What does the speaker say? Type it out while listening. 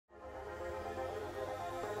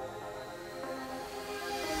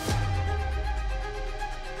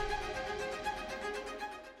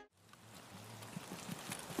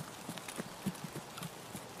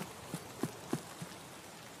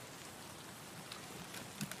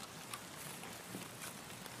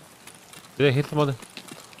Did I hit somebody?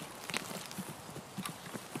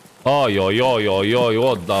 Oh, yo,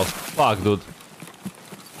 what the fuck, dude?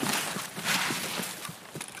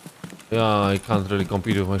 Yeah, I can't really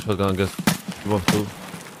compete with my shotgun, I guess. You want to...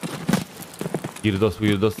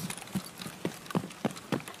 Weirdos.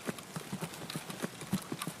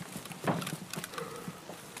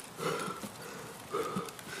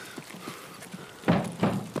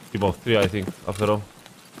 Team of 3, I think, after all.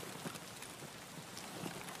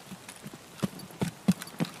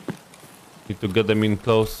 Need to get them in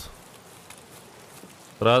close.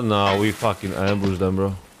 Right now, we fucking ambush them,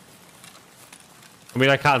 bro. I mean,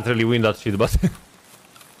 I can't really win that shit, but...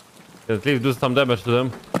 at least do some damage to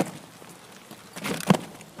them.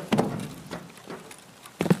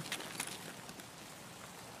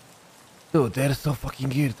 Dude, they're so fucking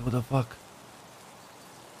geared, what the fuck?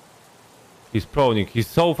 He's proning. He's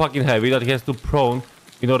so fucking heavy that he has to prone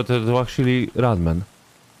in order to actually run, man.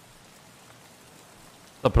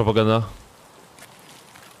 Stop propaganda.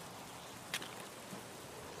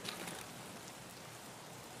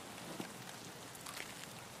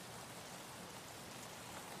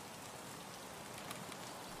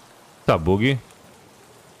 Stop, Boogie.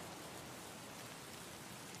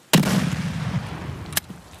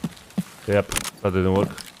 Yep, that didn't work.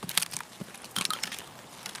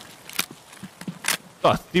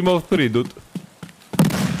 Ah, team of 3, dude.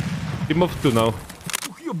 Team of 2 now.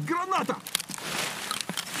 Граната!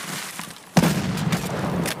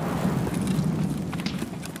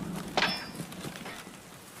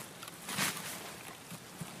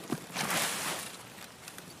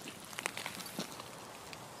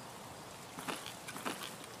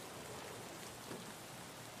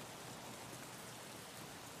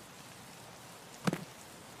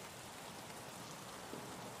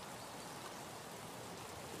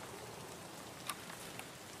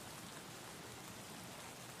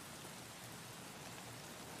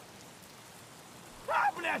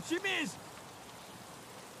 Блядь, чемись!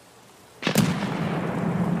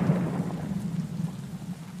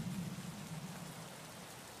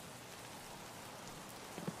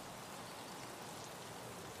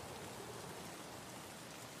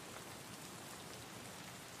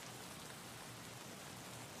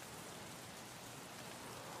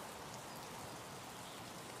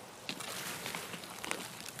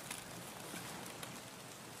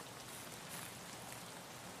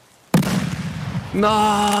 No,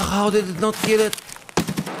 how did it not kill it?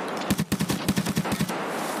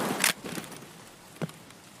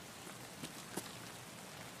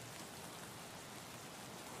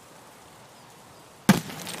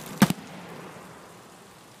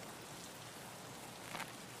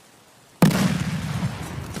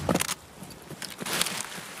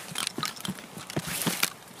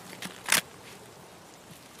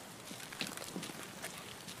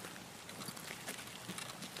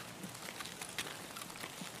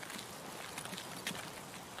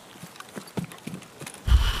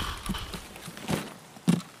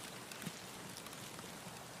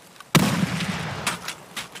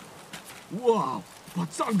 Вау!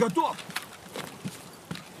 Пацан готов!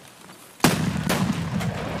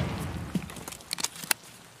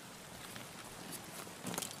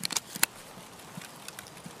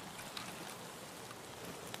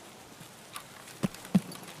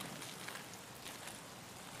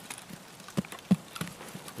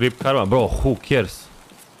 Rip karma, bro, who cares?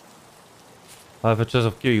 I have a chance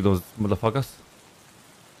of killing those motherfuckers.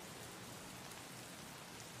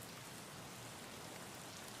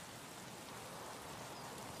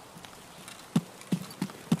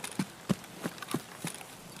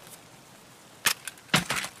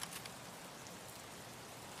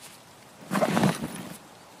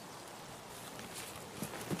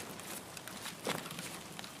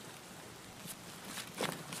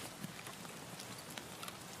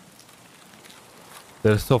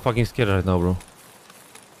 They're so fucking scared right now, bro.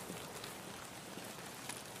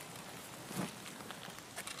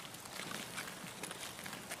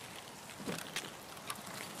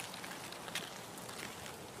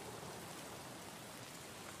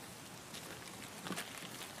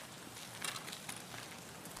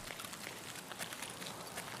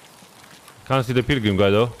 Can't see the pilgrim guy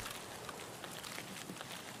though.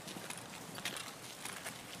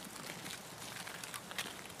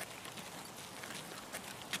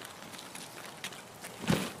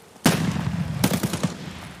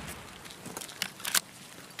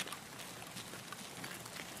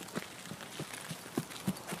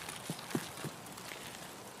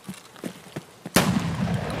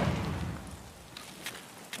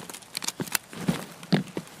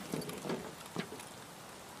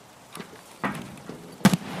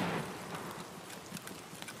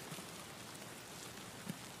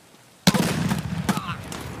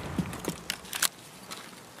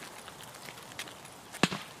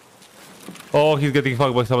 Oh, he's getting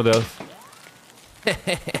fucked by somebody else.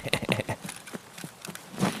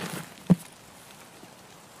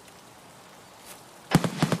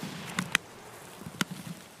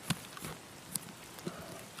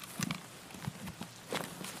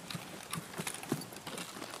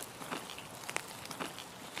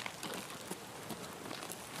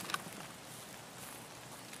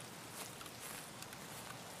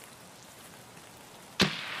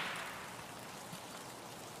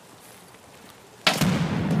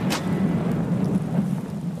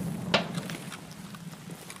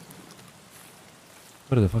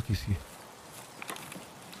 Where the fuck is he?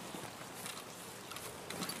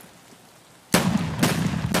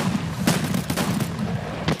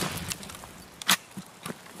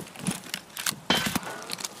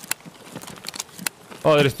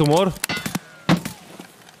 Oh, there is two more.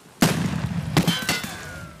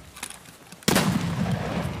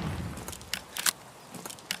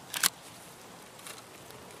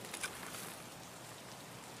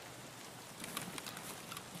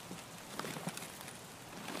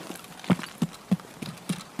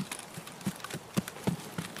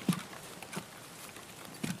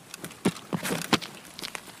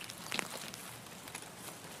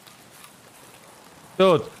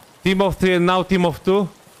 Dude, team of 3 and now team of 2.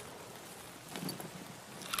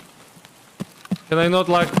 Can I not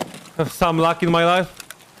like have some luck in my life?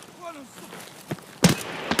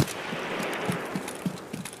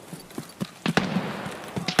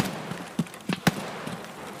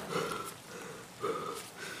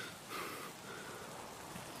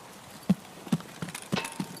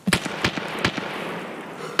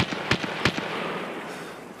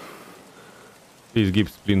 Please give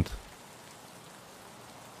sprint.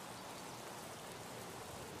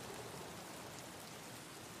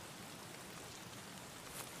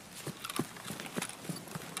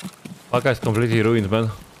 That guy's completely ruined,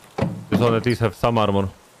 man. This one at least have some armor.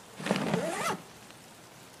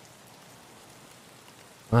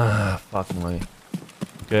 Ah, fuck my...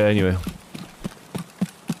 Okay, anyway.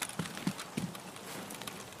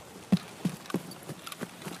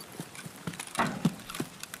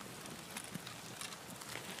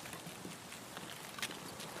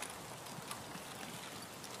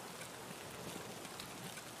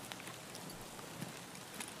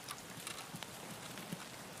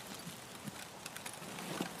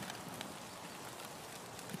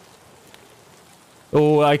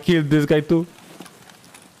 Oh, I killed this guy too.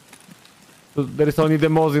 So there is only the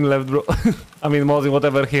Mosin left, bro. I mean, Mosin,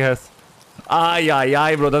 whatever he has. Ay, ay,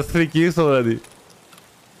 ay, bro. That's 3 kills already.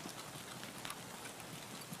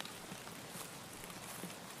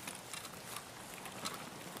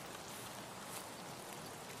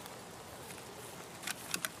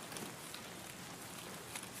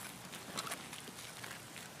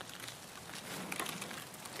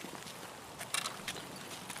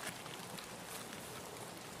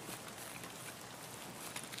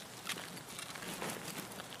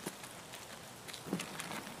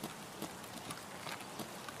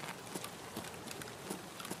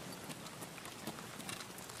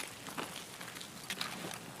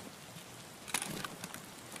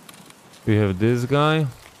 We have this guy.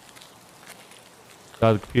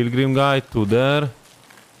 That pilgrim guy, 2 there.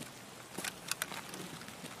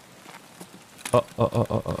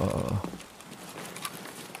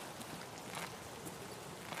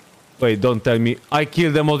 Wait, don't tell me. I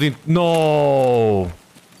killed them all in... No!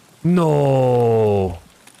 No!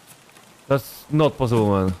 That's not possible,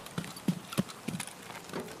 man.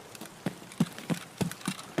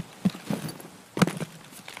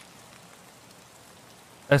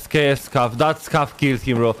 SKS Scav. That Scav killed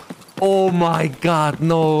him, bro. Oh my god,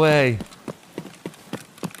 no way.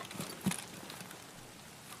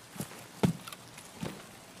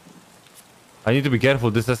 I need to be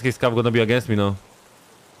careful. This SK Scav gonna be against me now.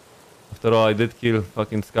 After all, I did kill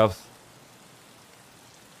fucking Scavs.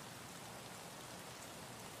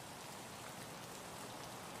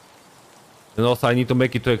 And also, I need to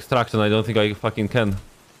make it to extraction. I don't think I fucking can.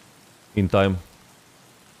 In time.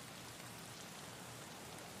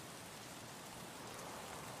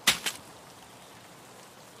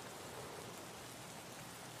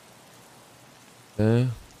 Okay.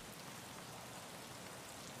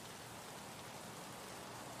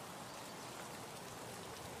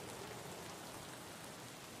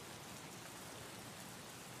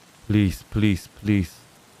 Please, please, please.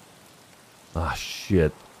 Ah,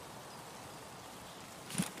 shit.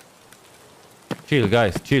 Chill,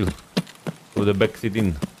 guys, chill. Put the back seat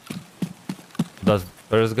in. That's the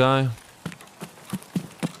first guy.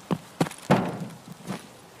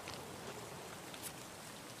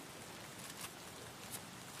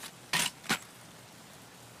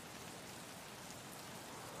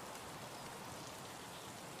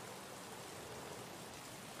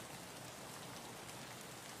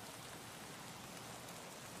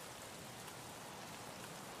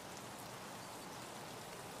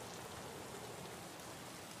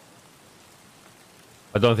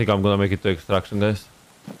 I don't think I'm gonna make it to extraction, guys.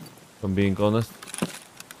 If I'm being honest.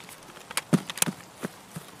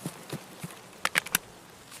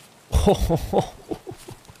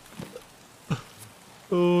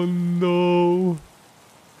 Oh no.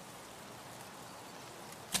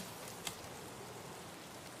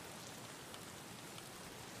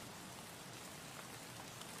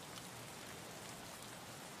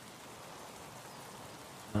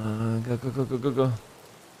 Go.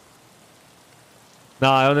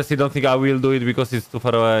 No, I honestly don't think I will do it because it's too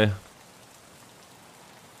far away.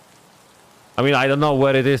 I mean, I don't know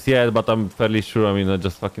where it is yet, but I'm fairly sure. I mean, I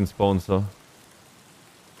just fucking spawned, so.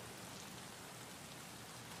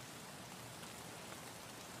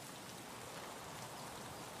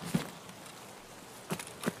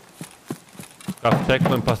 Scav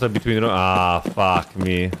checkpoint passer between. Ah, fuck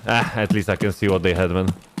me. At least I can see what they had,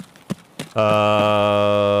 man.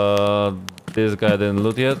 This guy didn't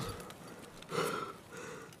loot yet.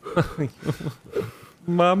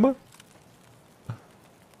 Mama.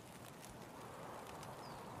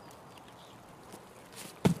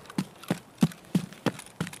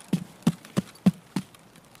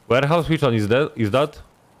 Warehouse, which one is that? Is that?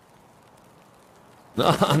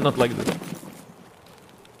 No, not like this.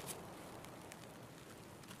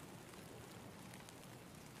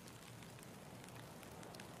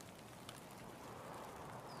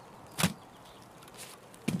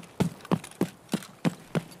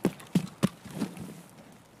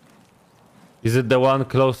 Is it the one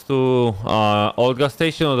close to old gas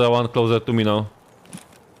station or the one closer to me now?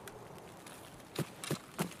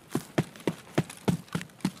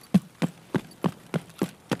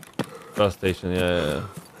 Gas station, yeah.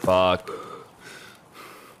 Fuck.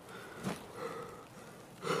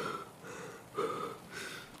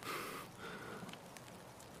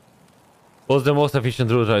 What's the most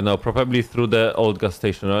efficient route right now? Probably through the old gas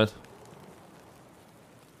station, right?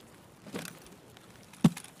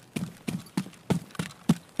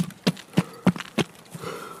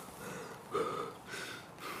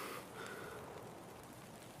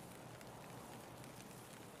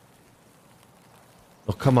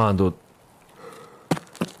 Oh, come on, dude.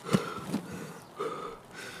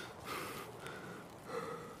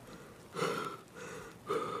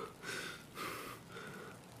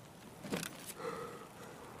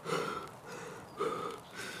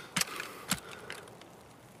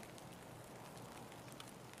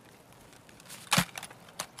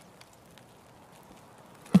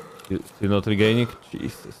 Still not regaining?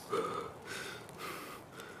 Jesus.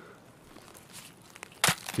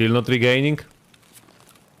 Still not regaining?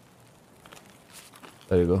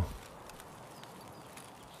 There you go.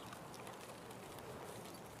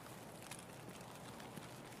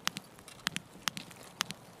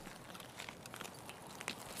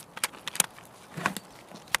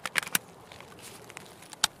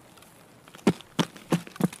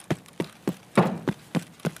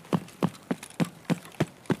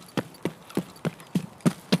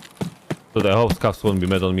 So I hope Scavs won't be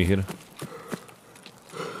mad on me here.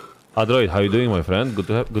 Adroid, how you doing, my friend? Good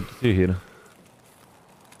to see you here.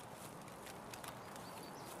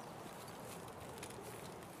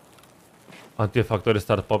 Until factory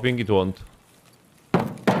start popping, it won't. To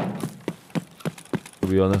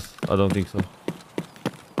be honest, I don't think so.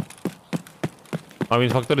 I mean,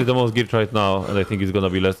 factory is the most geared right now, and I think it's gonna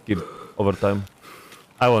be less geared over time.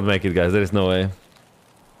 I won't make it, guys. There is no way.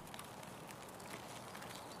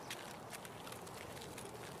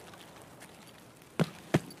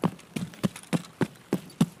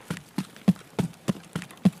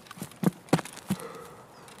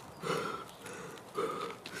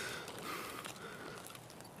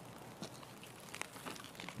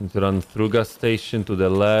 To run through gas station to the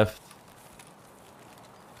left.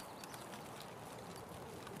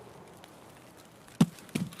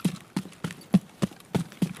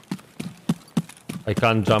 I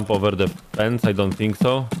can't jump over the fence, I don't think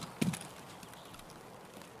so.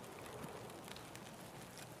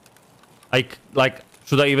 Like,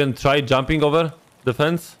 should I even try jumping over the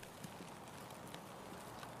fence?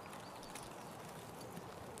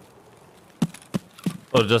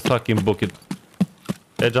 Or just fucking book it?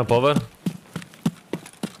 Yeah, jump over.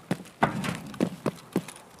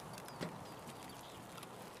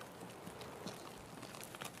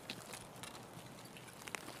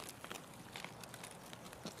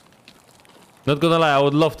 Not gonna lie, I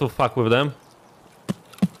would love to fuck with them.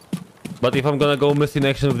 But if I'm gonna go missing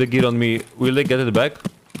action with the gear on me, will they get it back?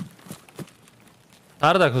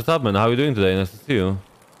 Ardak, what's up, man? How are you doing today? Nice to see you.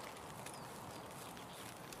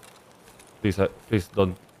 Please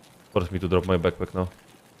don't force me to drop my backpack now.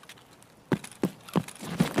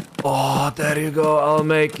 Oh, there you go. I'll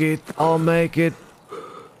make it. I'll make it.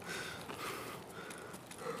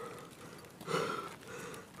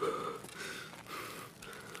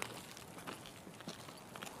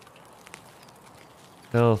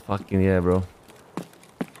 Hell fucking yeah, bro.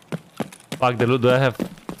 Fuck the loot. Do I have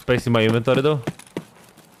space in my inventory though?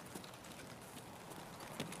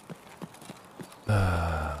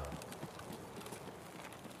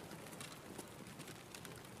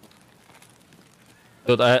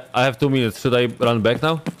 Dude, I have 2 minutes. Should I run back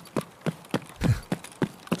now?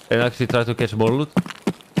 And actually try to catch more loot?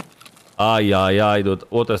 Ay, dude.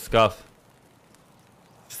 What a scuff.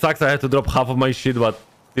 Sucks I had to drop half of my shit, but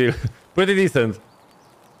still. Pretty decent.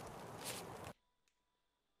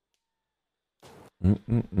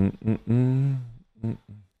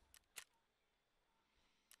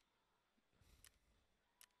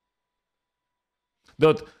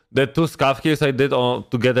 Dude, the 2 scuff kills I did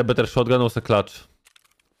to get a better shotgun was a clutch.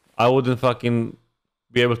 I wouldn't fucking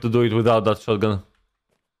be able to do it without that shotgun.